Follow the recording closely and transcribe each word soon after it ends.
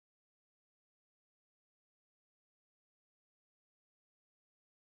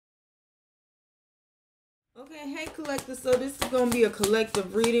Okay, hey collective. So this is gonna be a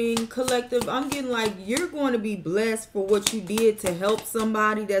collective reading. Collective, I'm getting like you're going to be blessed for what you did to help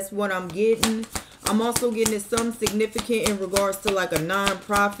somebody. That's what I'm getting. I'm also getting something significant in regards to like a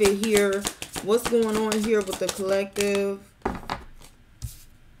non-profit here. What's going on here with the collective?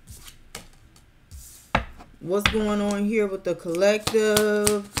 What's going on here with the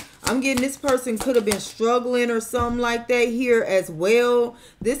collective? I'm getting this person could have been struggling or something like that here as well.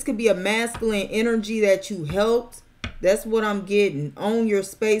 This could be a masculine energy that you helped. That's what I'm getting. Own your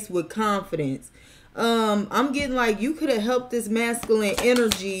space with confidence. I'm getting like you could have helped this masculine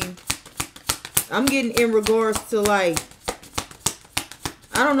energy. I'm getting in regards to like,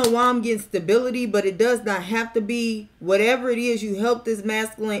 I don't know why I'm getting stability, but it does not have to be. Whatever it is you help this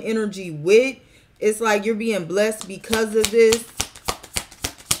masculine energy with, it's like you're being blessed because of this.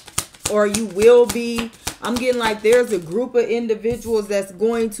 Or you will be. I'm getting like there's a group of individuals that's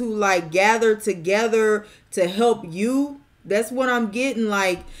going to like gather together to help you. That's what I'm getting.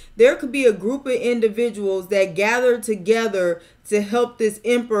 Like there could be a group of individuals that gather together to help this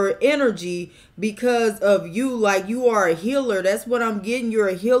emperor energy because of you. Like you are a healer. That's what I'm getting. You're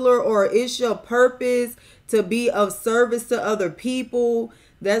a healer, or it's your purpose to be of service to other people.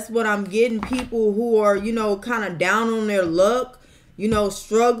 That's what I'm getting. People who are, you know, kind of down on their luck, you know,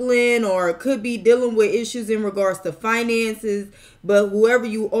 struggling, or could be dealing with issues in regards to finances. But whoever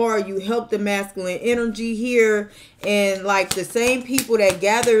you are, you help the masculine energy here. And like the same people that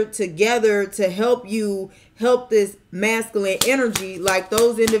gathered together to help you help this masculine energy, like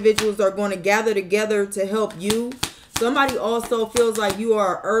those individuals are going to gather together to help you. Somebody also feels like you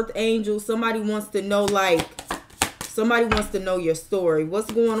are an earth angel. Somebody wants to know, like, somebody wants to know your story.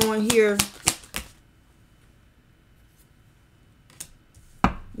 What's going on here?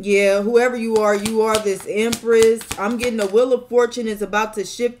 Yeah, whoever you are this empress. I'm getting the wheel of fortune is about to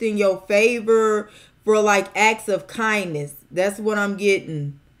shift in your favor for like acts of kindness. That's what I'm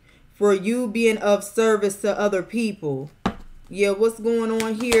getting. For you being of service to other people. Yeah, what's going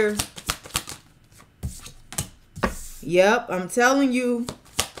on here? Yep, I'm telling you.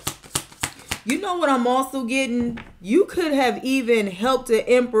 You know what I'm also getting? You could have even helped an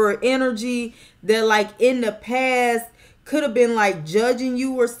emperor energy that like in the past could have been like judging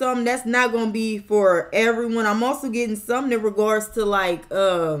you or something. That's not going to be for everyone. I'm also getting something in regards to like,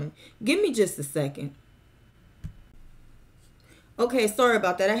 give me just a second. Okay, sorry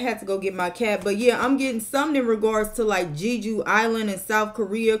about that. I had to go get my cat. But yeah, I'm getting something in regards to like Jeju Island in South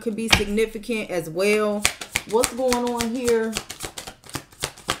Korea could be significant as well. What's going on here?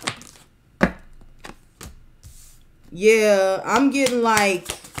 Yeah, I'm getting like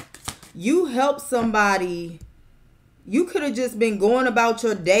you help somebody. You could have just been going about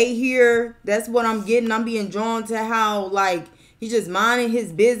your day here. That's what I'm getting. I'm being drawn to how like he's just minding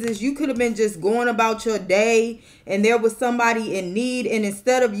his business. You could have been just going about your day and there was somebody in need. And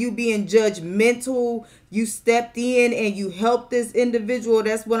instead of you being judgmental, you stepped in and you helped this individual.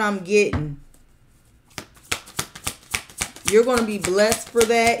 That's what I'm getting. You're going to be blessed for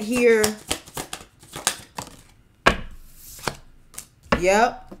that here.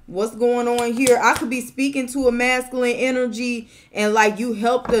 Yep. What's going on here? I could be speaking to a masculine energy and like you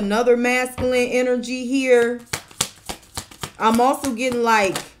helped another masculine energy here. I'm also getting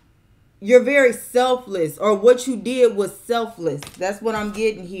like you're very selfless, or what you did was selfless. That's what I'm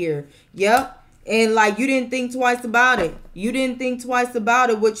getting here. Yep. And like you didn't think twice about it. You didn't think twice about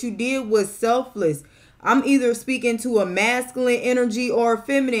it. What you did was selfless. I'm either speaking to a masculine energy or a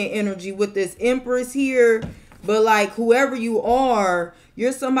feminine energy with this empress here. But like whoever you are,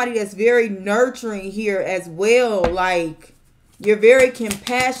 you're somebody that's very nurturing here as well. Like you're very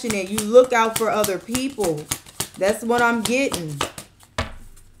compassionate. You look out for other people. That's what I'm getting.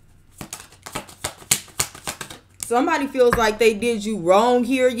 Somebody feels like they did you wrong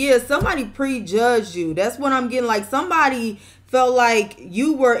here. Yeah, somebody prejudged you. That's what I'm getting. Like somebody felt like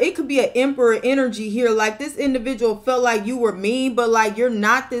you were, it could be an emperor energy here. Like this individual felt like you were mean, but like you're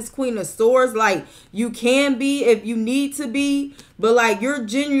not this queen of swords. Like you can be if you need to be, but like you're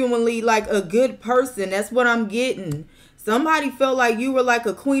genuinely like a good person. That's what I'm getting. Somebody felt like you were like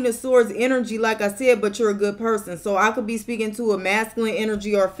a queen of swords energy, like I said, but you're a good person. So I could be speaking to a masculine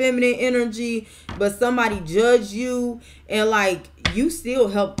energy or feminine energy, but somebody judged you and like you still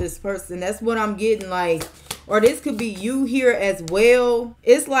help this person. That's what I'm getting. Like, or this could be you here as well.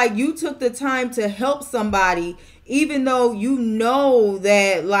 It's like you took the time to help somebody, even though you know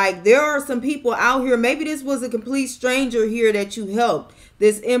that like there are some people out here. Maybe this was a complete stranger here that you helped,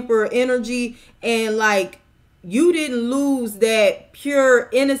 this emperor energy, and like you didn't lose that pure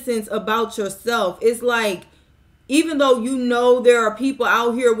innocence about yourself. It's like, even though you know there are people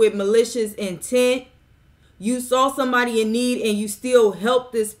out here with malicious intent, you saw somebody in need and you still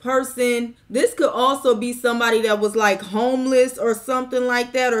helped this person. This could also be somebody that was like homeless or something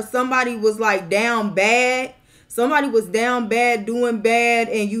like that, or somebody was like down bad. Somebody was down bad, doing bad,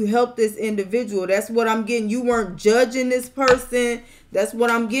 and you helped this individual. That's what I'm getting. You weren't judging this person. That's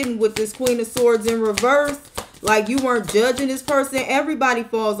what I'm getting with this Queen of Swords in reverse. Like, you weren't judging this person. Everybody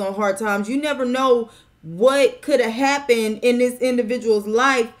falls on hard times. You never know what could have happened in this individual's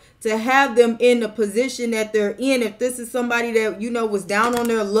life to have them in the position that they're in. If this is somebody that, you know, was down on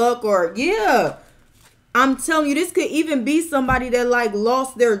their luck, or, yeah, I'm telling you, this could even be somebody that like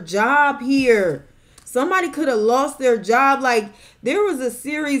lost their job here. Somebody could have lost their job. Like, there was a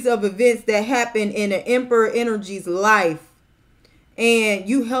series of events that happened in an Emperor Energy's life, and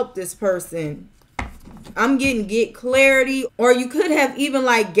you helped this person. I'm getting get clarity, or you could have even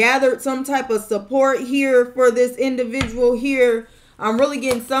like gathered some type of support here for this individual here. I'm really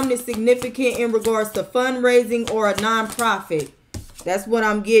getting something significant in regards to fundraising or a nonprofit. That's what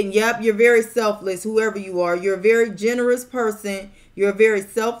I'm getting. Yep, you're very selfless, whoever you are. You're a very generous person. You're a very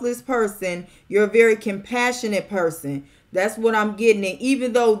selfless person. You're a very compassionate person. That's what I'm getting. And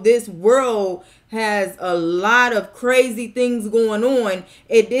even though this world has a lot of crazy things going on,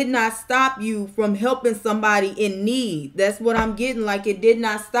 it did not stop you from helping somebody in need. That's what I'm getting. Like, it did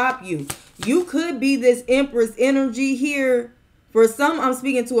not stop you. You could be this Empress energy here. For some, I'm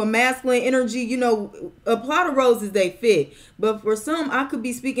speaking to a masculine energy. You know, a plot of roses, they fit. But for some, I could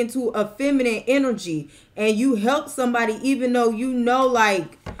be speaking to a feminine energy. And you help somebody even though you know,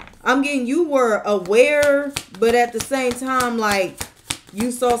 like, I'm getting, you were aware, but at the same time, like, you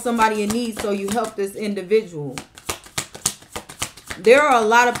saw somebody in need, so you helped this individual. There are a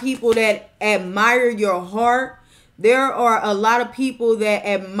lot of people that admire your heart. There are a lot of people that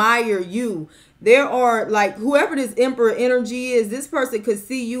admire you. There are, like, whoever this Emperor energy is, this person could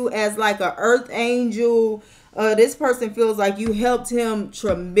see you as like an earth angel. This person feels like you helped him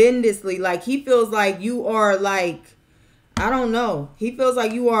tremendously. Like, he feels like you are, like, I don't know. He feels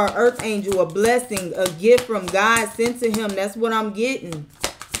like you are an earth angel, a blessing, a gift from God sent to him. That's what I'm getting.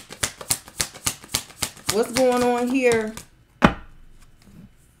 What's going on here?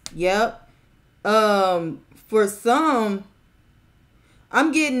 Yep. For some,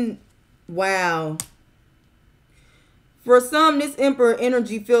 I'm getting, wow. For some, this Emperor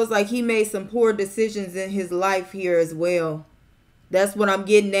energy feels like he made some poor decisions in his life here as well. That's what I'm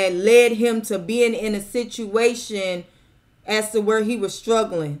getting, that led him to being in a situation as to where he was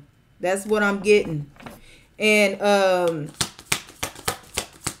struggling. That's what I'm getting. And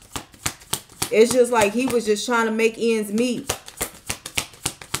it's just like he was just trying to make ends meet.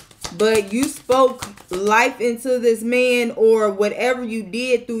 But you spoke life into this man, or whatever you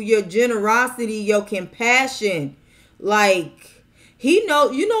did through your generosity, your compassion. Like, he know,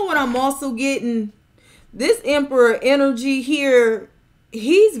 you know what I'm also getting? This Emperor energy here,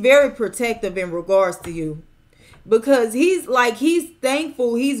 he's very protective in regards to you. Because he's like, he's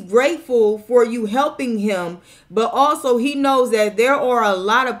thankful, he's grateful for you helping him. But also he knows that there are a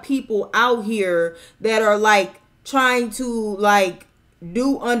lot of people out here that are like trying to like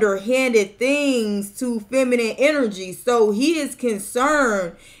do underhanded things to feminine energy. So he is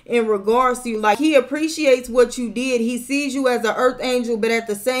concerned in regards to you. Like, he appreciates what you did. He sees you as an earth angel, but at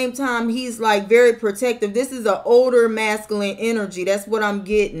the same time, he's like very protective. This is an older masculine energy. That's what I'm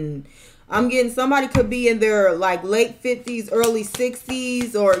getting. I'm getting somebody could be in their like late 50s, early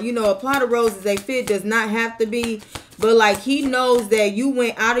 60s, or, you know, a plot of roses, they fit, does not have to be. But like, he knows that you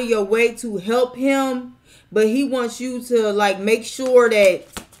went out of your way to help him. But he wants you to like make sure that,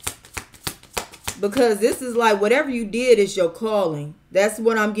 because this is like whatever you did is your calling. That's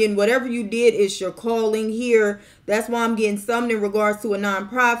what I'm getting. Whatever you did is your calling here. That's why I'm getting something in regards to a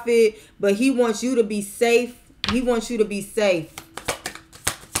nonprofit. But he wants you to be safe. He wants you to be safe.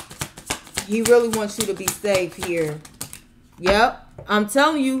 He really wants you to be safe here. Yep. I'm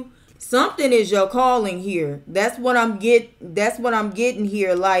telling you, something is your calling here. That's what I'm getting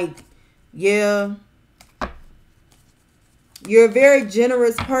here. Like, yeah. You're a very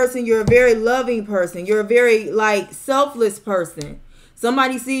generous person. You're a very loving person. You're a very, like, selfless person.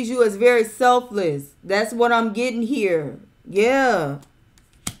 Somebody sees you as very selfless. That's what I'm getting here. Yeah.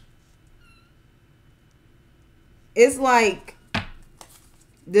 It's like,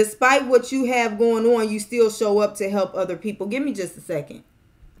 despite what you have going on, you still show up to help other people. Give me just a second.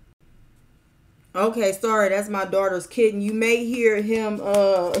 Okay, sorry, that's my daughter's kitten. You may hear him,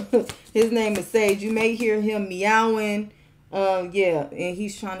 his name is Sage. You may hear him meowing. Yeah, and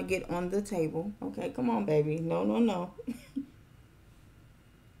he's trying to get on the table. Okay, come on, baby. No, no, no.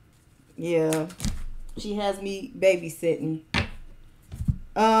 Yeah, she has me babysitting.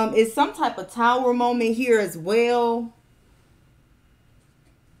 It's some type of tower moment here as well.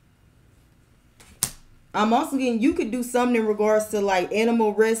 I'm also getting, you could do something in regards to like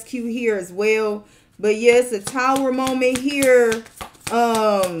animal rescue here as well. But yes, a tower moment here.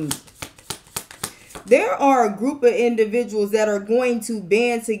 There are a group of individuals that are going to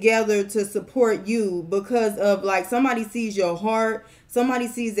band together to support you because of like somebody sees your heart. Somebody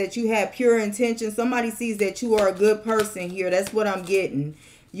sees that you have pure intention. Somebody sees that you are a good person here. That's what I'm getting.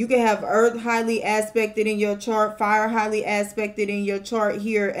 You can have earth highly aspected in your chart, fire highly aspected in your chart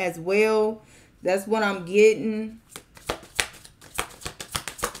here as well. That's what I'm getting.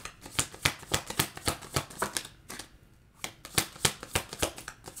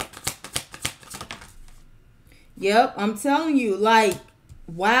 Yep, I'm telling you, like,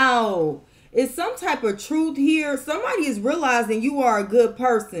 wow. It's some type of truth here. Somebody is realizing you are a good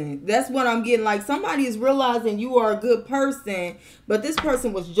person. That's what I'm getting. Like, somebody is realizing you are a good person, but this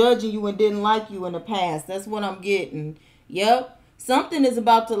person was judging you and didn't like you in the past. That's what I'm getting. Yep. Something is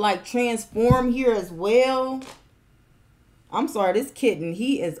about to, like, transform here as well. I'm sorry, this kitten,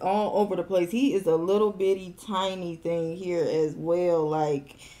 he is all over the place. He is a little bitty tiny thing here as well.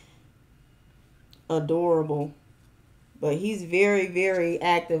 Like, adorable. But he's very, very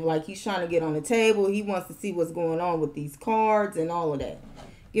active. Like, he's trying to get on the table. He wants to see what's going on with these cards and all of that.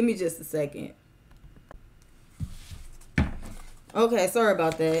 Give me just a second. Okay, sorry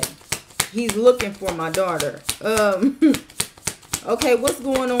about that. He's looking for my daughter. Okay, what's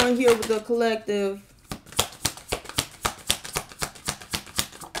going on here with the collective?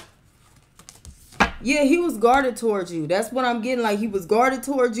 Yeah, he was guarded towards you. That's what I'm getting. Like, he was guarded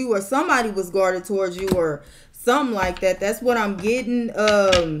towards you, or somebody was guarded towards you, or something like that. That's what I'm getting.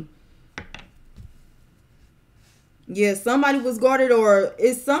 Yeah, somebody was guarded, or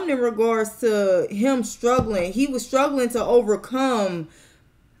it's something in regards to him struggling. He was struggling to overcome.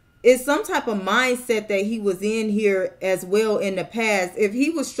 It's some type of mindset that he was in here as well in the past. If he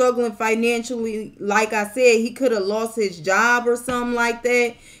was struggling financially, like I said, he could have lost his job or something like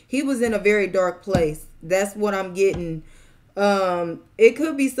that. He was in a very dark place. That's what I'm getting. It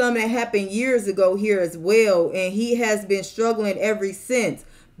could be something that happened years ago here as well, and he has been struggling ever since.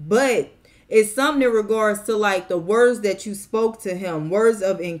 But it's something in regards to like the words that you spoke to him, words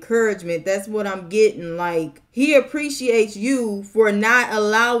of encouragement. That's what I'm getting. Like, he appreciates you for not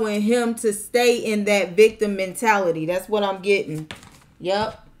allowing him to stay in that victim mentality. That's what I'm getting.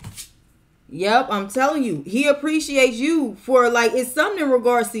 Yep. Yep, I'm telling you, he appreciates you for, like, it's something in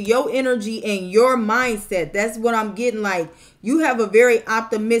regards to your energy and your mindset. That's what I'm getting. Like, you have a very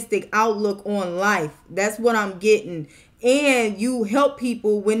optimistic outlook on life. That's what I'm getting. And you help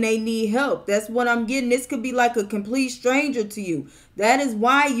people when they need help. That's what I'm getting. This could be like a complete stranger to you. That is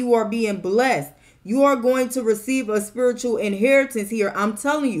why you are being blessed. You are going to receive a spiritual inheritance here. I'm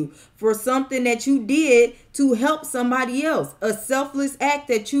telling you, for something that you did to help somebody else. A selfless act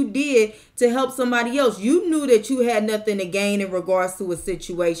that you did to help somebody else. You knew that you had nothing to gain in regards to a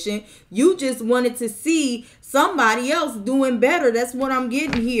situation. You just wanted to see somebody else doing better. That's what I'm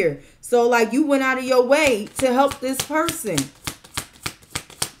getting here. So, like, you went out of your way to help this person.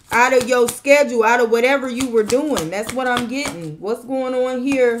 Out of your schedule, out of whatever you were doing. That's what I'm getting. What's going on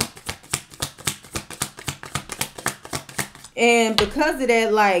here? And because of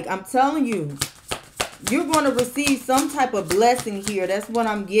that, like, I'm telling you, you're going to receive some type of blessing here. That's what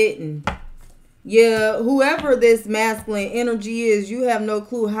I'm getting. Yeah, whoever this masculine energy is, you have no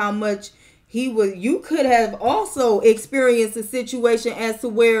clue how much he was. You could have also experienced a situation as to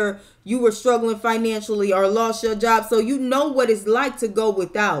where you were struggling financially or lost your job. So you know what it's like to go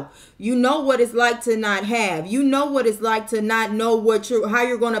without. You know what it's like to not have. You know what it's like to not know how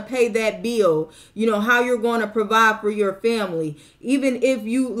you're going to pay that bill. You know, how you're going to provide for your family. Even if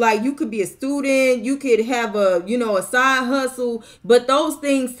you, like, you could be a student, you could have a, you know, a side hustle, but those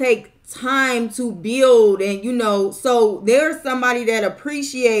things take time to build. And, you know, so there's somebody that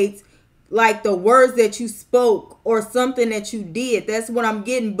appreciates like the words that you spoke or something that you did. That's what I'm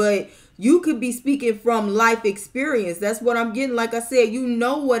getting. But you could be speaking from life experience. That's what I'm getting. Like I said, you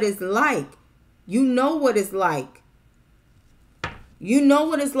know what it's like. You know what it's like. You know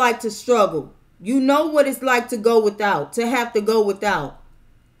what it's like to struggle. You know what it's like to go without, to have to go without.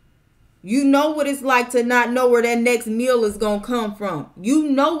 You know what it's like to not know where that next meal is going to come from. You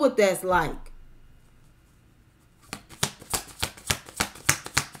know what that's like.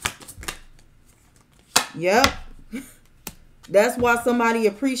 Yep. That's why somebody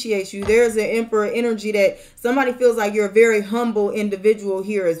appreciates you. There's an emperor energy that somebody feels like you're a very humble individual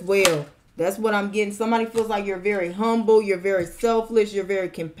here as well. That's what I'm getting. Somebody feels like you're very humble. You're very selfless. You're very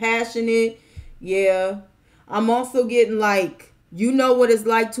compassionate. Yeah. I'm also getting like You know what it's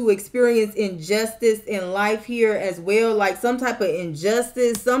like to experience injustice in life here as well. Like some type of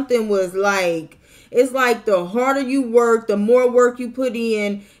injustice. Something was like, it's like the harder you work, the more work you put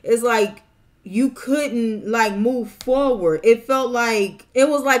in, it's like you couldn't like move forward. It felt like it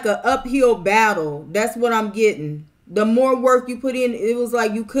was like an uphill battle. That's what I'm getting. The more work you put in, it was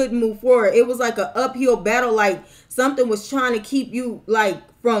like you couldn't move forward. It was like an uphill battle. Like something was trying to keep you like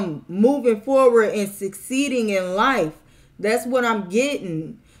from moving forward and succeeding in life. That's what I'm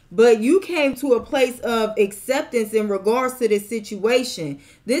getting. But you came to a place of acceptance in regards to this situation.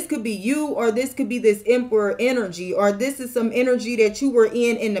 This could be you, or this could be this emperor energy, or this is some energy that you were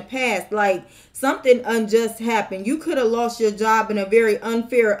in the past. Like something unjust happened. You could have lost your job in a very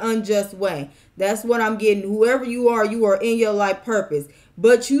unfair, unjust way. That's what I'm getting. Whoever you are in your life purpose.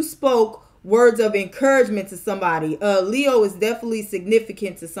 But you spoke words of encouragement to somebody. Leo is definitely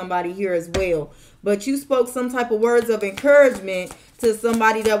significant to somebody here as well. But you spoke some type of words of encouragement to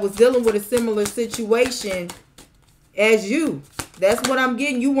somebody that was dealing with a similar situation as you. That's what I'm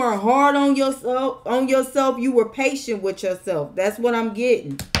getting. You weren't hard on yourself. You were patient with yourself. That's what I'm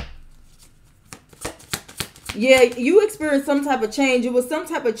getting. Yeah, you experienced some type of change. It was some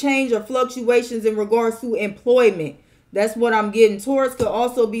type of change or fluctuations in regards to employment. That's what I'm getting. Taurus could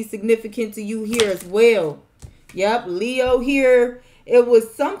also be significant to you here as well. Yep, Leo here. It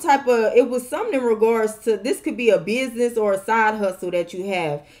was something in regards to, this could be a business or a side hustle that you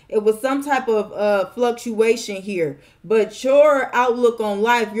have. It was some type of fluctuation here. But your outlook on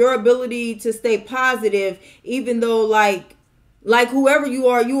life, your ability to stay positive, even though like whoever you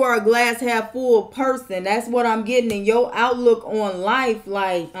are a glass half full person. That's what I'm getting in your outlook on life.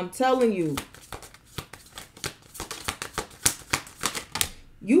 Like, I'm telling you.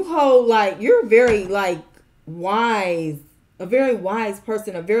 You hold, like, you're very, like, wise. A very wise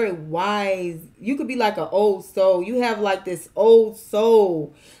person. A very wise. You could be like an old soul. You have, like, this old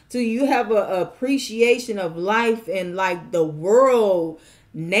soul. So you have a appreciation of life and, like, the world,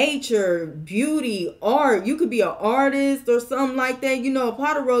 nature, beauty, art. You could be an artist or something like that. You know, a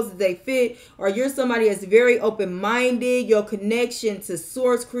pot of roses, they fit. Or you're somebody that's very open-minded. Your connection to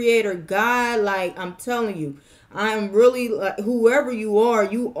source, creator, God. Like, I'm telling you, I'm really, like, whoever you are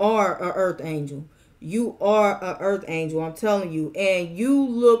an earth angel. You are an earth angel, I'm telling you. And you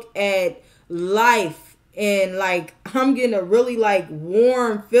look at life and, like, I'm getting a really, like,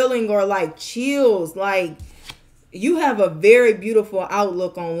 warm feeling or, like, chills. Like, you have a very beautiful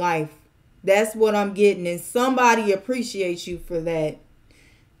outlook on life. That's what I'm getting. And somebody appreciates you for that.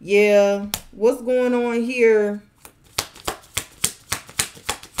 Yeah. What's going on here?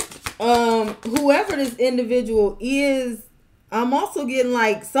 Whoever this individual is, I'm also getting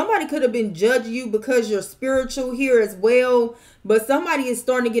like somebody could have been judging you because you're spiritual here as well. But somebody is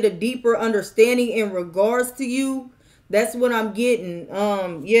starting to get a deeper understanding in regards to you. That's what I'm getting.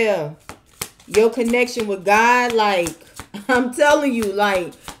 Yeah. Your connection with God, like, I'm telling you,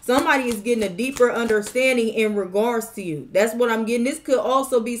 like, somebody is getting a deeper understanding in regards to you. That's what I'm getting. This could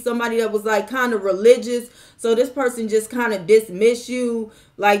also be somebody that was, like, kind of religious. So this person just kind of dismiss you.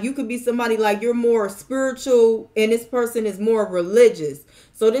 Like, you could be somebody like you're more spiritual and this person is more religious.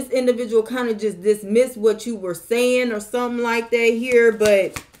 So this individual kind of just dismissed what you were saying or something like that here.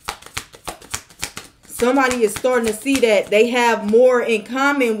 But somebody is starting to see that they have more in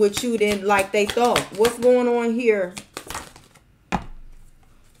common with you than like they thought. What's going on here?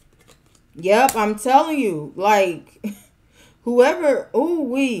 Yep, I'm telling you. Like, whoever,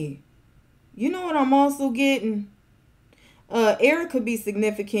 you know what I'm also getting? Air could be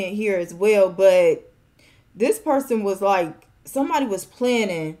significant here as well. But this person was like, somebody was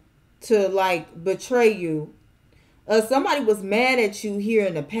planning to like betray you. Somebody was mad at you here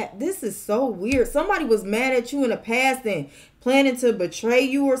in the past. This is so weird. Somebody was mad at you in the past and planning to betray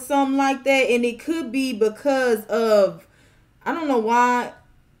you or something like that. And it could be because of, I don't know why.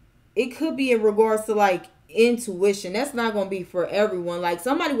 It could be in regards to like intuition. That's not going to be for everyone. Like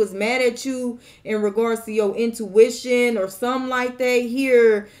somebody was mad at you in regards to your intuition or something like that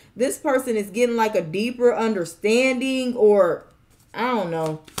here. This person is getting like a deeper understanding, or I don't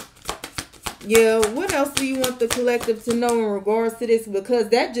know. Yeah, what else do you want the collective to know in regards to this? Because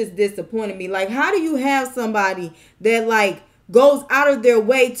that just disappointed me. Like, how do you have somebody that, like, goes out of their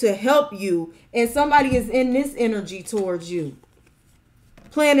way to help you, and somebody is in this energy towards you,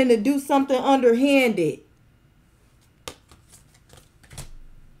 planning to do something underhanded?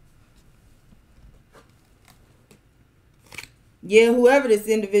 Yeah, whoever this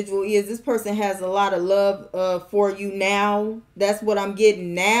individual is, this person has a lot of love for you now. That's what I'm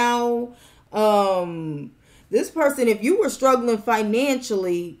getting now. This person, if you were struggling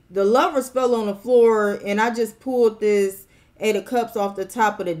financially, the lovers fell on the floor, and I just pulled this Eight of Cups off the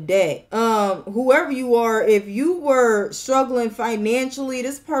top of the deck. Whoever you are, if you were struggling financially,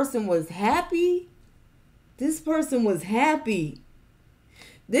 this person was happy. This person was happy.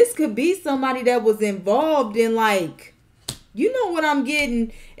 This could be somebody that was involved in, like, you know what I'm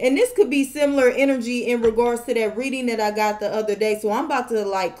getting. And this could be similar energy in regards to that reading that I got the other day. So I'm about to,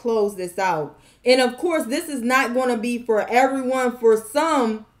 like, close this out. And of course, this is not going to be for everyone. For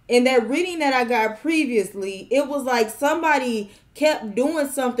some, in that reading that I got previously, it was like somebody kept doing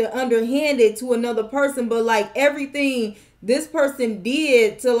something underhanded to another person. But like everything this person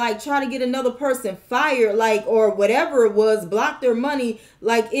did to like try to get another person fired, like, or whatever it was, block their money,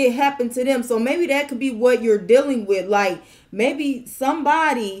 like it happened to them. So maybe that could be what you're dealing with. Like maybe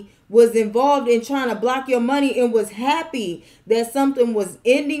somebody was involved in trying to block your money and was happy that something was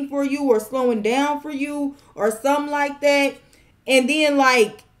ending for you or slowing down for you or something like that. And then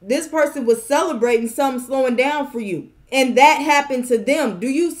like this person was celebrating something slowing down for you. And that happened to them. Do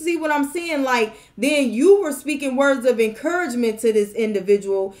you see what I'm saying? Like, then you were speaking words of encouragement to this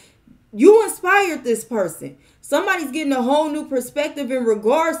individual. You inspired this person. Somebody's getting a whole new perspective in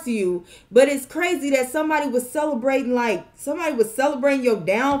regards to you. But it's crazy that somebody was celebrating, like, somebody was celebrating your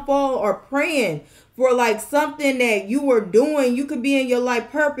downfall or praying for, like, something that you were doing. You could be in your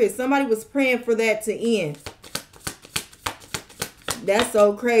life purpose. Somebody was praying for that to end. That's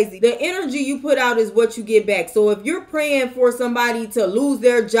so crazy. The energy you put out is what you get back. So if you're praying for somebody to lose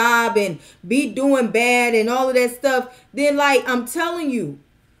their job and be doing bad and all of that stuff, then like I'm telling you,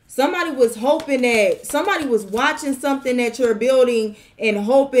 somebody was hoping that somebody was watching something that you're building and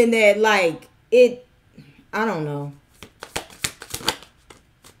hoping that like it, I don't know.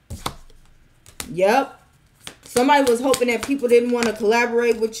 Yep. Somebody was hoping that people didn't want to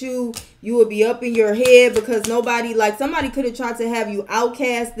collaborate with you. You would be up in your head because nobody, like somebody could have tried to have you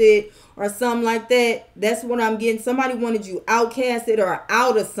outcasted or something like that. That's what I'm getting. Somebody wanted you outcasted or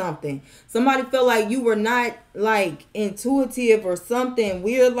out of something. Somebody felt like you were not like intuitive or something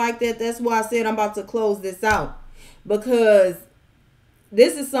weird like that. That's why I said I'm about to close this out. Because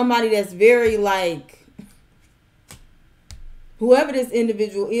this is somebody that's very like, whoever this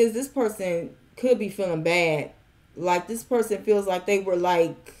individual is, this person could be feeling bad. Like this person feels like they were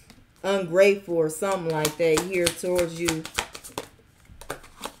like ungrateful or something like that here towards you.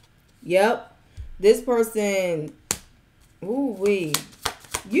 Yep. This person, ooh-wee.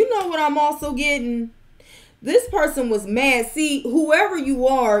 You know what I'm also getting? This person was mad. See, whoever you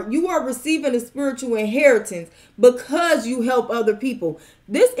are receiving a spiritual inheritance because you help other people.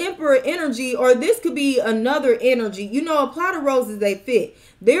 This Emperor energy, or this could be another energy. You know, a plot of roses, they fit.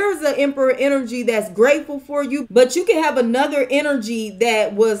 There's an Emperor energy that's grateful for you, but you can have another energy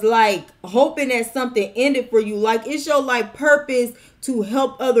that was like hoping that something ended for you. Like it's your like purpose to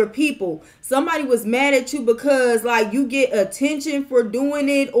help other people. Somebody was mad at you because like you get attention for doing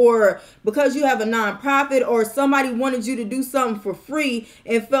it, or because you have a nonprofit, or somebody wanted you to do something for free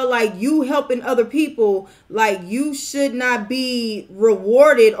and felt like you helping other people, like you should not be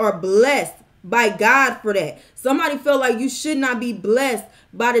rewarded or blessed by God for that. Somebody felt like you should not be blessed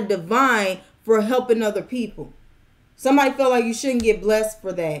by the divine for helping other people. Somebody felt like you shouldn't get blessed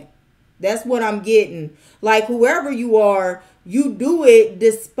for that. That's what I'm getting. Like whoever you are, you do it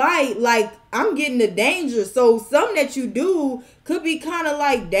despite, like, I'm getting the danger. So something that you do could be kind of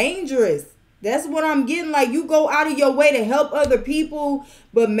like dangerous. That's what I'm getting. Like you go out of your way to help other people,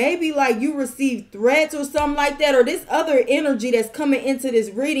 but maybe like you receive threats or something like that. Or this other energy that's coming into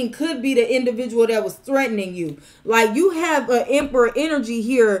this reading could be the individual that was threatening you. Like you have an Emperor energy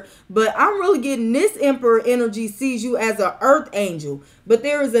here, but I'm really getting this Emperor energy sees you as an earth angel. But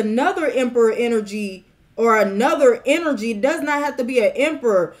there is another Emperor energy, or another energy, does not have to be an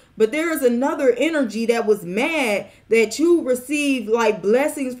emperor, but there is another energy that was mad that you received like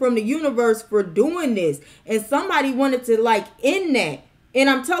blessings from the universe for doing this. And somebody wanted to like end that. And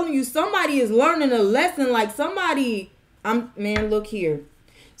I'm telling you, somebody is learning a lesson. Like somebody, man, look here.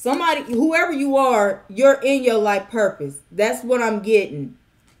 Somebody, whoever you are, you're in your life purpose. That's what I'm getting.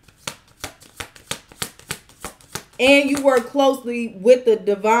 And you work closely with the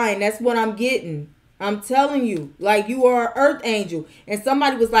divine. That's what I'm getting. I'm telling you, like you are an earth angel. And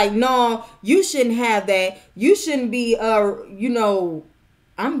somebody was like, no, you shouldn't have that. You shouldn't be, you know,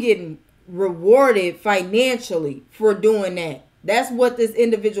 I'm getting rewarded financially for doing that. That's what this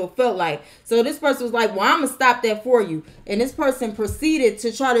individual felt like. So this person was like, well, I'm going to stop that for you. And this person proceeded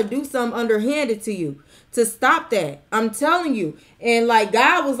to try to do something underhanded to you to stop that. I'm telling you. And like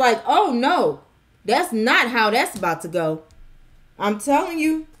God was like, oh, no, that's not how that's about to go. I'm telling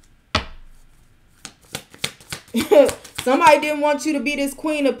you. Somebody didn't want you to be this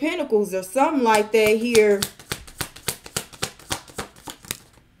Queen of Pentacles or something like that here.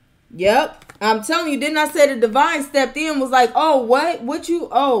 Yep. I'm telling you, didn't I say the divine stepped in, was like, oh, what you,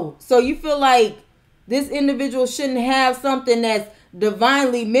 oh, so you feel like this individual shouldn't have something that's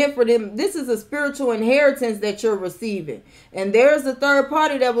divinely meant for them. This is a spiritual inheritance that you're receiving. And there's a third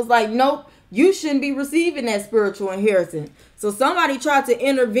party that was like, nope, you shouldn't be receiving that spiritual inheritance. So somebody tried to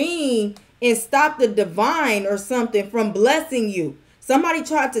intervene and stop the divine or something from blessing you. Somebody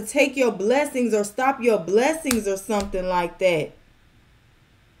tried to take your blessings or stop your blessings or something like that.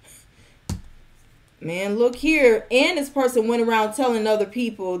 Man, look here. And this person went around telling other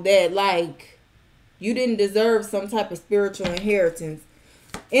people that, like, you didn't deserve some type of spiritual inheritance.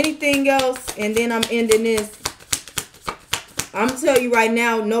 Anything else? And then I'm ending this. I'm telling you right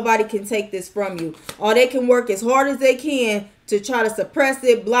now, nobody can take this from you. Or they can work as hard as they can to try to suppress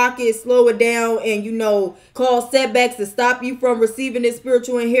it, block it, slow it down, and, you know, cause setbacks to stop you from receiving this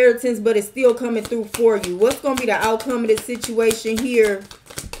spiritual inheritance, but it's still coming through for you. What's going to be the outcome of this situation here?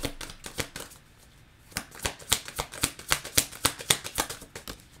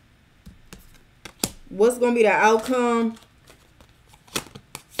 What's going to be the outcome?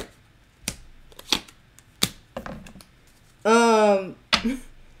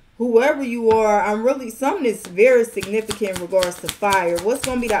 Whoever you are, I'm really, something is very significant in regards to fire. What's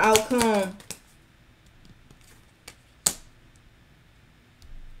going to be the outcome?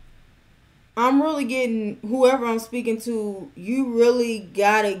 I'm really getting, whoever I'm speaking to, you really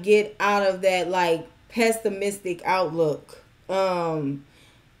got to get out of that, like, pessimistic outlook.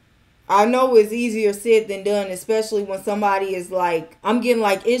 I know it's easier said than done, especially when somebody is like, I'm getting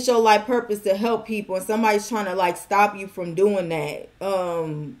like, it's your life purpose to help people, and somebody's trying to like stop you from doing that.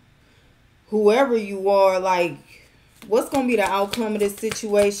 Whoever you are, like, what's going to be the outcome of this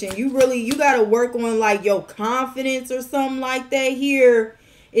situation? You got to work on like your confidence or something like that here.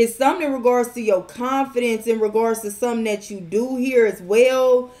 It's something in regards to your confidence, in regards to something that you do here as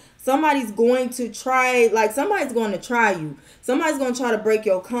well. Somebody's going to try, like, somebody's going to try you. Somebody's going to try to break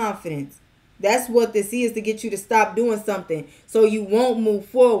your confidence. That's what this is, to get you to stop doing something so you won't move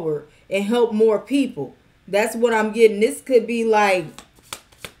forward and help more people. That's what I'm getting. This could be like,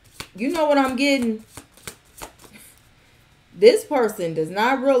 you know what I'm getting? This person does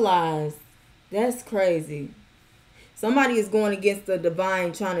not realize, that's crazy. Somebody is going against the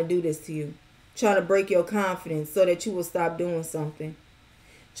divine trying to do this to you. Trying to break your confidence so that you will stop doing something.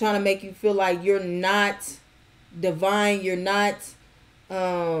 Trying to make you feel like you're not divine, you're not, I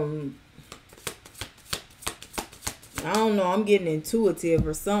don't know, I'm getting intuitive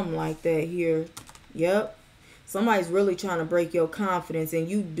or something like that here. Yep. Somebody's really trying to break your confidence, and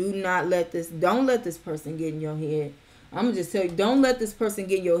you do not let this, don't let this person get in your head. I'm going to just tell you, don't let this person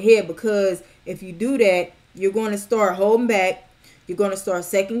get in your head, because if you do that, you're going to start holding back. You're going to start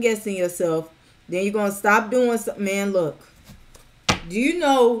second guessing yourself. Then you're going to stop doing something. Man, look. Do you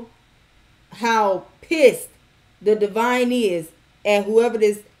know how pissed the divine is at whoever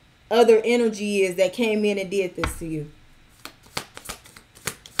this other energy is that came in and did this to you?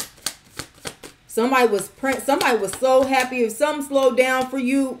 Somebody was so happy if something slowed down for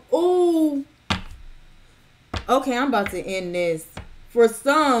you. Ooh. Okay, I'm about to end this. For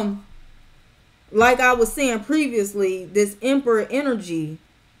some, like I was saying previously, this Emperor energy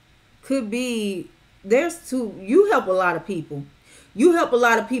could be, you help a lot of people. You help a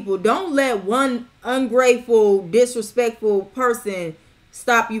lot of people. Don't let one ungrateful, disrespectful person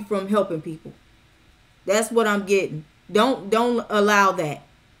stop you from helping people. That's what I'm getting. Don't allow that.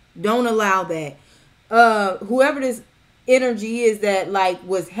 Don't allow that. Whoever this energy is that like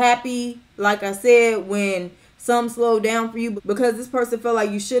was happy, like I said, when some slowed down for you, because this person felt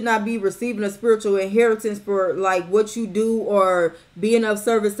like you should not be receiving a spiritual inheritance for like what you do, or being of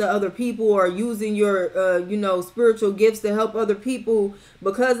service to other people, or using your spiritual gifts to help other people.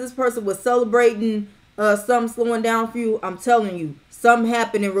 Because this person was celebrating some slowing down for you, I'm telling you, something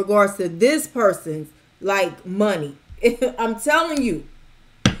happened in regards to this person's like money. I'm telling you.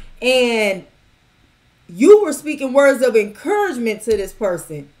 And you were speaking words of encouragement to this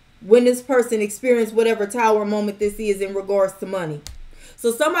person when this person experienced whatever tower moment this is in regards to money.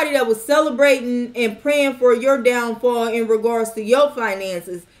 So somebody that was celebrating and praying for your downfall in regards to your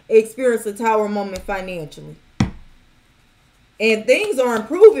finances experienced a tower moment financially. And things are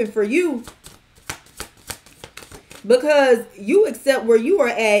improving for you, because you accept where you are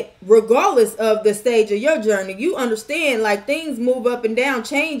at regardless of the stage of your journey. You understand, like, things move up and down.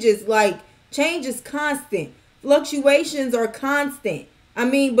 Change is constant. Fluctuations are constant. I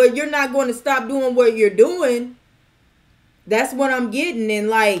mean, but you're not going to stop doing what you're doing. That's what I'm getting. And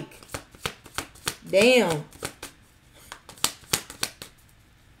like, damn.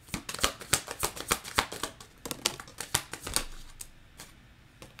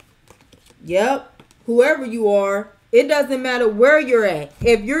 Yep. Whoever you are, it doesn't matter where you're at.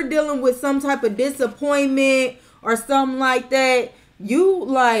 If you're dealing with some type of disappointment or something like that, you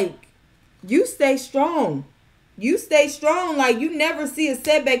stay strong. You stay strong. Like, you never see a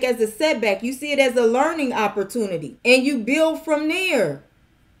setback as a setback. You see it as a learning opportunity. And you build from there.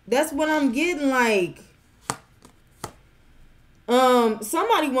 That's what I'm getting. Like,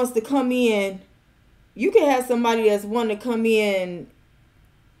 somebody wants to come in. You can have somebody that's wanting to come in.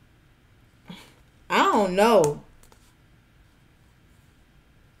 I don't know.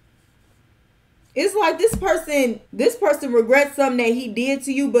 It's like this person regrets something that he did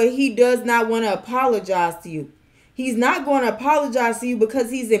to you, but he does not want to apologize to you. He's not going to apologize to you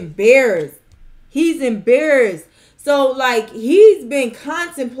because he's embarrassed. He's embarrassed. So, like, he's been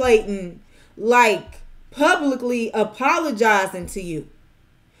contemplating, like, publicly apologizing to you.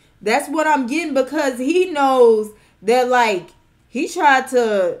 That's what I'm getting, because he knows that, like, he tried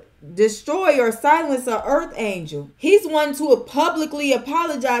to destroy or silence an earth angel. He's wanting to publicly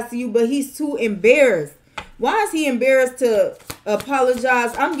apologize to you, but he's too embarrassed. Why is he embarrassed to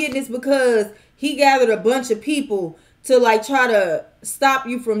apologize? I'm getting this because he gathered a bunch of people to, like, try to stop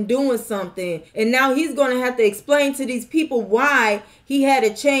you from doing something. And now he's going to have to explain to these people why he had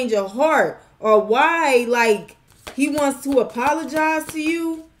a change of heart, or why, like, he wants to apologize to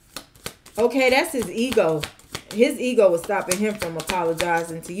you. Okay, that's his ego. His ego was stopping him from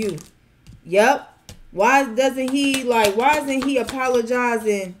apologizing to you. Yep. Why isn't he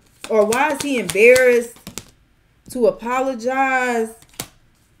apologizing? Or why is he embarrassed to apologize?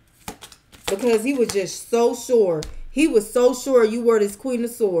 Because he was just so sure. He was so sure you were this Queen of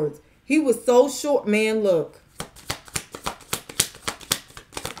Swords. He was so sure. Man, look.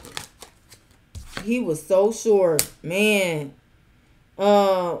 He was so sure. Man.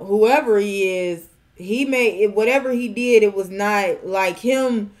 Whoever he is, he made it, whatever he did, it was not like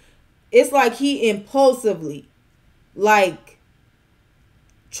him. It's like he impulsively, like,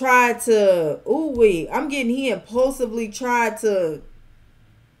 tried to, he impulsively tried to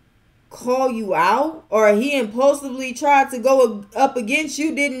call you out, or he impulsively tried to go up against you.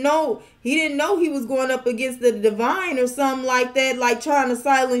 He didn't know he was going up against the divine or something like that, like trying to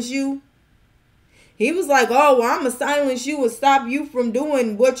silence you. He was like, oh, well, I'm going to silence you and stop you from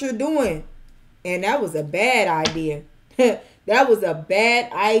doing what you're doing. And that was a bad idea. That was a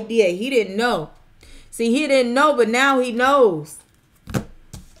bad idea. He didn't know. See, he didn't know, but now he knows.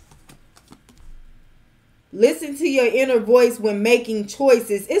 Listen to your inner voice when making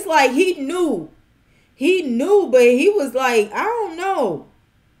choices. It's like he knew. He knew, but he was like, I don't know.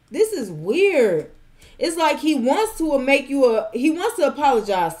 This is weird. It's like he wants to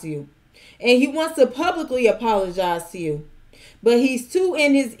apologize to you. And he wants to publicly apologize to you. But he's too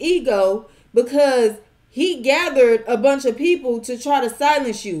in his ego, because he gathered a bunch of people to try to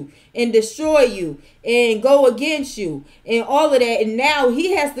silence you and destroy you and go against you and all of that. And now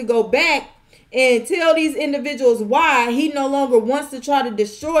he has to go back and tell these individuals why he no longer wants to try to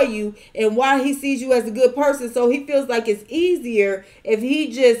destroy you and why he sees you as a good person. So he feels like it's easier if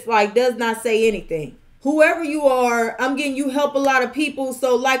he just, like, does not say anything. Whoever you are, I'm getting you help a lot of people.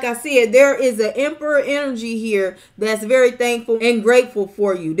 So like I said, there is an emperor energy here that's very thankful and grateful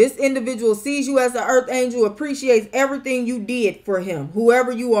for you. This individual sees you as an earth angel, appreciates everything you did for him,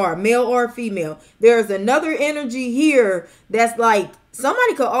 whoever you are, male or female. There's another energy here that's like,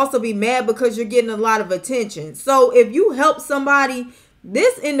 somebody could also be mad because you're getting a lot of attention. So if you help somebody,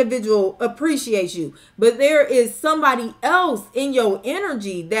 this individual appreciates you, but there is somebody else in your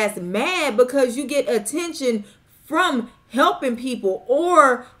energy that's mad because you get attention from helping people,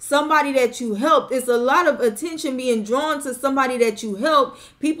 or somebody that you helped. It's a lot of attention being drawn to somebody that you helped.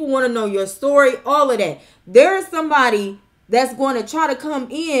 People want to know your story, all of that. There is somebody that's going to try to come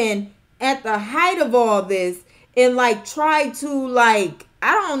in at the height of all this and, like, try to, like,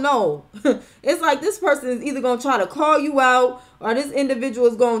 I don't know. It's like this person is either going to try to call you out, or this individual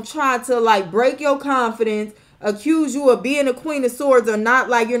is going to try to, like, break your confidence, accuse you of being a Queen of Swords, or not,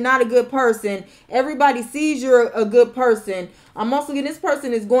 like you're not a good person. Everybody sees you're a good person. I'm also getting this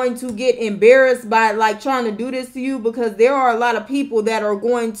person is going to get embarrassed by, like, trying to do this to you, because there are a lot of people that are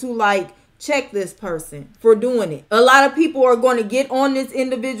going to, like, check this person for doing it. A lot of people are going to get on this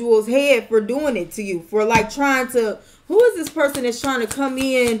individual's head for doing it to you, for, like, trying to, who is this person that's trying to come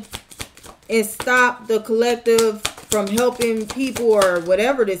in and stop the collective from helping people, or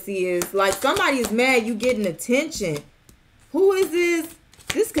whatever this is? Like, somebody is mad you getting attention. Who is this?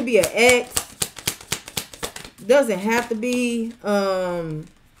 This could be an ex. Doesn't have to be.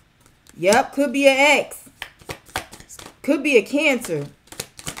 Yep, could be an ex. Could be a Cancer.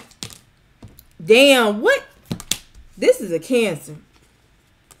 Damn, what? This is a Cancer.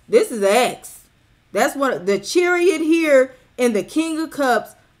 This is an X. That's what the Chariot here and the King of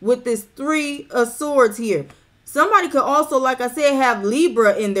Cups with this 3 of Swords here. Somebody could also, like I said, have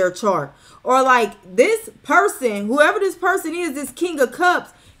Libra in their chart. Or like this person, whoever this person is, this King of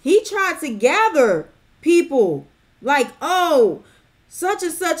Cups, he tried to gather people. Like, oh, such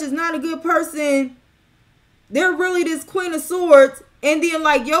and such is not a good person. They're really this Queen of Swords. And then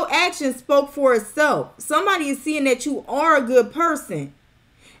like your action spoke for itself. Somebody is seeing that you are a good person.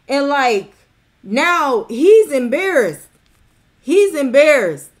 And like now he's embarrassed. He's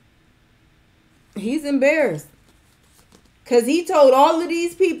embarrassed. He's embarrassed. Because he told all of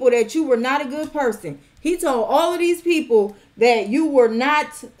these people that you were not a good person. He told all of these people that you were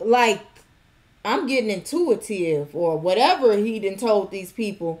not, like, I'm getting intuitive or whatever he done told these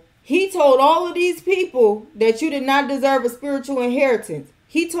people. He told all of these people that you did not deserve a spiritual inheritance.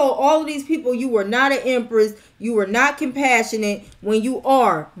 He told all of these people you were not an empress. You were not compassionate when you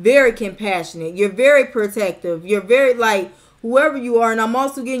are very compassionate. You're very protective. You're very, like, whoever you are. And I'm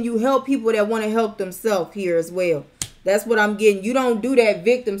also getting you help people that want to help themselves here as well. That's what I'm getting. You don't do that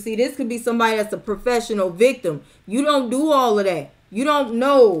victim. See, this could be somebody that's a professional victim. You don't do all of that. You don't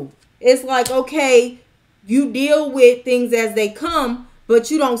know. It's like, okay, you deal with things as they come, but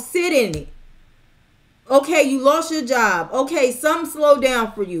you don't sit in it. Okay, you lost your job. Okay, something slowed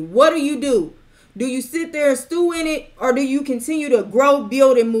down for you. What do? Do you sit there and stew in it, or do you continue to grow,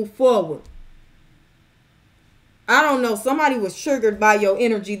 build, and move forward? I don't know. Somebody was triggered by your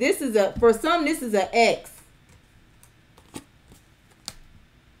energy. This is for some, this is an X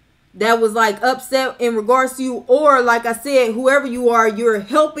that was like upset in regards to you, or like I said, whoever you are, you're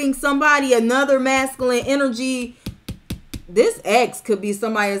helping somebody, another masculine energy. This X could be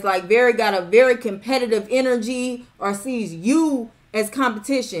somebody that's like got a very competitive energy, or sees you as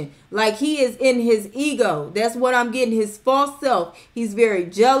competition. Like he is in his ego. That's what I'm getting. His false self. He's very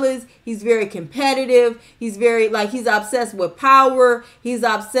jealous. He's very competitive. He's very, like, he's obsessed with power. He's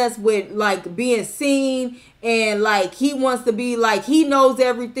obsessed with like being seen. And like he wants to be like he knows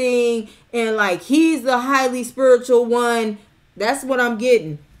everything. And like he's the highly spiritual one. That's what I'm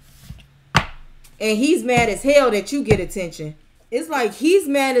getting. And he's mad as hell that you get attention. It's like he's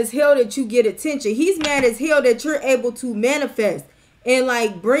mad as hell that you get attention. He's mad as hell that you're able to manifest and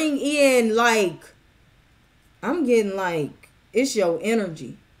like bring in, like, I'm getting like it's your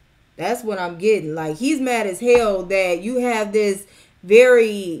energy. That's what I'm getting. Like he's mad as hell that you have this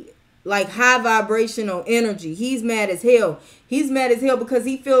very like high vibrational energy. He's mad as hell. He's mad as hell because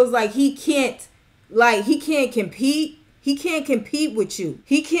he feels like he can't compete. He can't compete with you.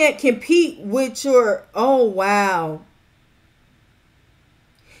 He can't compete with your, oh wow.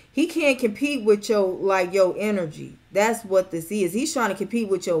 He can't compete with your energy. That's what this is. He's trying to compete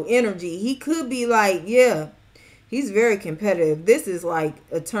with your energy. He could be like, yeah, he's very competitive. This is like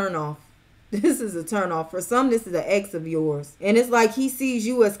a turnoff. This is a turnoff. For some, this is an ex of yours. And it's like he sees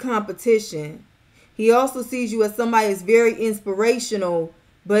you as competition. He also sees you as somebody that's very inspirational.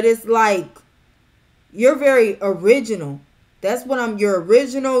 But it's like, you're very original. That's what you're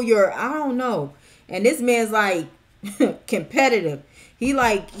original. I don't know. And this man's like competitive.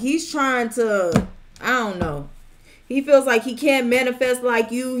 He's trying to, I don't know. He feels like he can't manifest like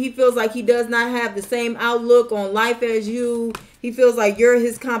you. He feels like he does not have the same outlook on life as you. He feels like you're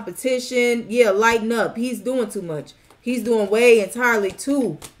his competition. Yeah, lighten up. He's doing too much. He's doing way entirely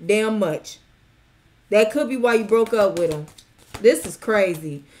too damn much. That could be why you broke up with him. This is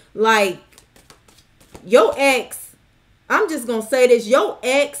crazy. Like, your ex, I'm just going to say this. Your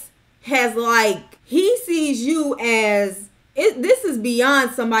ex has like, he sees you as, this is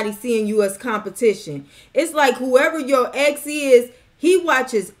beyond somebody seeing you as competition. It's like whoever your ex is, he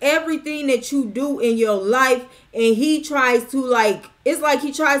watches everything that you do in your life, and he tries to like, it's like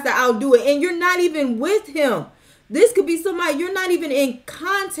he tries to outdo it, and you're not even with him. This could be somebody you're not even in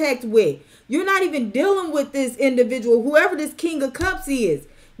contact with. You're not even dealing with this individual, whoever this King of Cups is,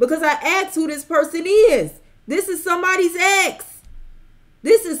 because I asked who this person is. This is somebody's ex.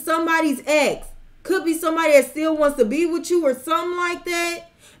 This is somebody's ex. Could be somebody that still wants to be with you or something like that.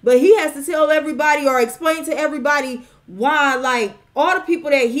 But he has to tell everybody or explain to everybody why, like, all the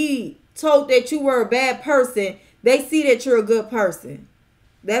people that he told that you were a bad person, they see that you're a good person.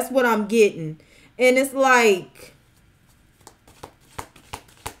 That's what I'm getting. And it's like,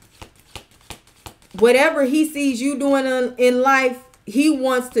 whatever he sees you doing in life, he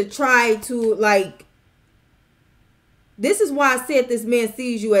wants to try to, like, this is why I said this man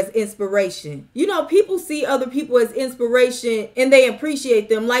sees you as inspiration. You know, people see other people as inspiration and they appreciate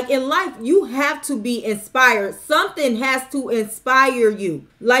them. Like in life, you have to be inspired. Something has to inspire you.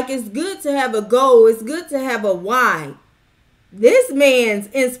 Like, it's good to have a goal. It's good to have a why. This man's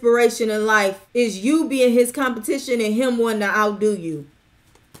inspiration in life is you being his competition and him wanting to outdo you.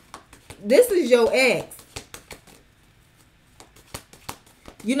 This is your ex.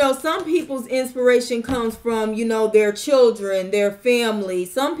 You know, some people's inspiration comes from, you know, their children, their family.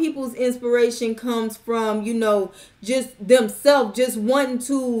 Some people's inspiration comes from, you know, just themselves, just wanting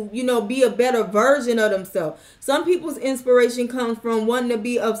to, you know, be a better version of themselves. Some people's inspiration comes from wanting to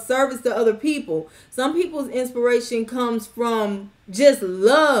be of service to other people. Some people's inspiration comes from just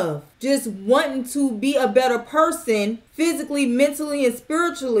love, just wanting to be a better person physically, mentally, and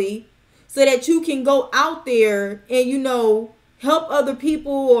spiritually, so that you can go out there and, you know, help other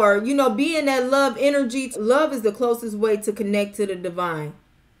people, or, you know, be in that love energy. Love is the closest way to connect to the divine.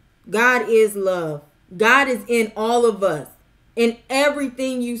 God is love. God is in all of us. In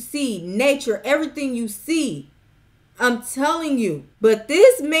everything you see, nature, everything you see. I'm telling you. But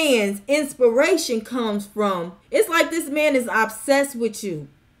this man's inspiration comes from, it's like this man is obsessed with you.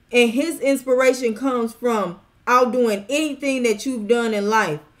 And his inspiration comes from outdoing anything that you've done in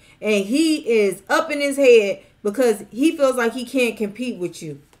life. And he is up in his head because he feels like he can't compete with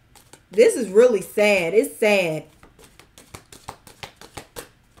you. This is really sad. It's sad.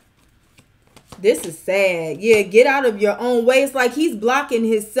 This is sad. Yeah, get out of your own way. It's like he's blocking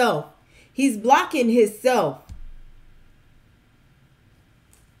himself. He's blocking himself.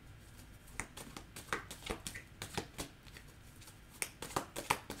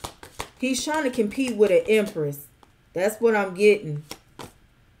 He's trying to compete with an empress. That's what I'm getting.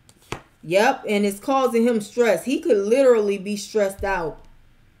 Yep, and it's causing him stress. He could literally be stressed out.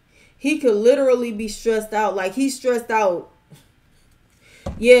 He could literally be stressed out. Like, he's stressed out.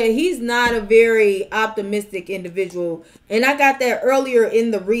 Yeah, he's not a very optimistic individual. And I got that earlier in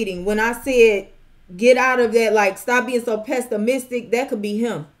the reading. When I said, get out of that, like, stop being so pessimistic, that could be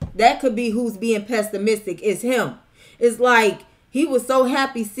him. That could be who's being pessimistic. It's him. It's like, he was so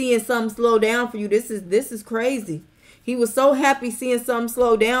happy seeing something slow down for you. This is crazy. He was so happy seeing something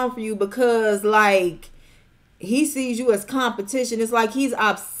slow down for you because, like, he sees you as competition. It's like he's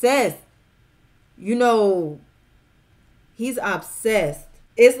obsessed. You know, he's obsessed.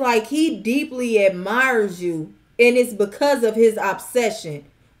 It's like he deeply admires you, and it's because of his obsession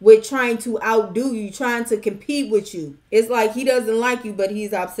with trying to outdo you, trying to compete with you. It's like he doesn't like you, but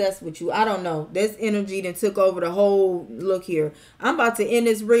he's obsessed with you. I don't know. This energy that took over the whole look here. I'm about to end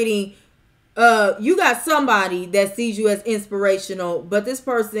this reading. You got somebody that sees you as inspirational, but this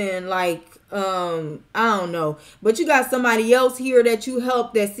person, like, I don't know, but you got somebody else here that you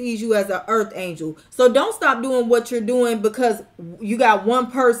help that sees you as an earth angel. So don't stop doing what you're doing because you got one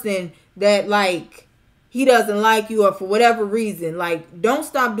person that, like, he doesn't like you, or for whatever reason. Like, don't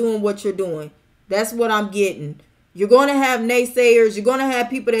stop doing what you're doing. That's what I'm getting. You're going to have naysayers. You're going to have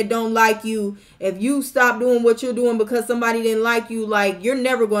people that don't like you. If you stop doing what you're doing because somebody didn't like you, like, you're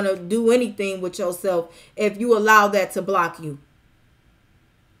never going to do anything with yourself if you allow that to block you.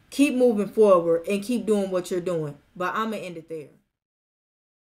 Keep moving forward and keep doing what you're doing. But I'm going to end it there.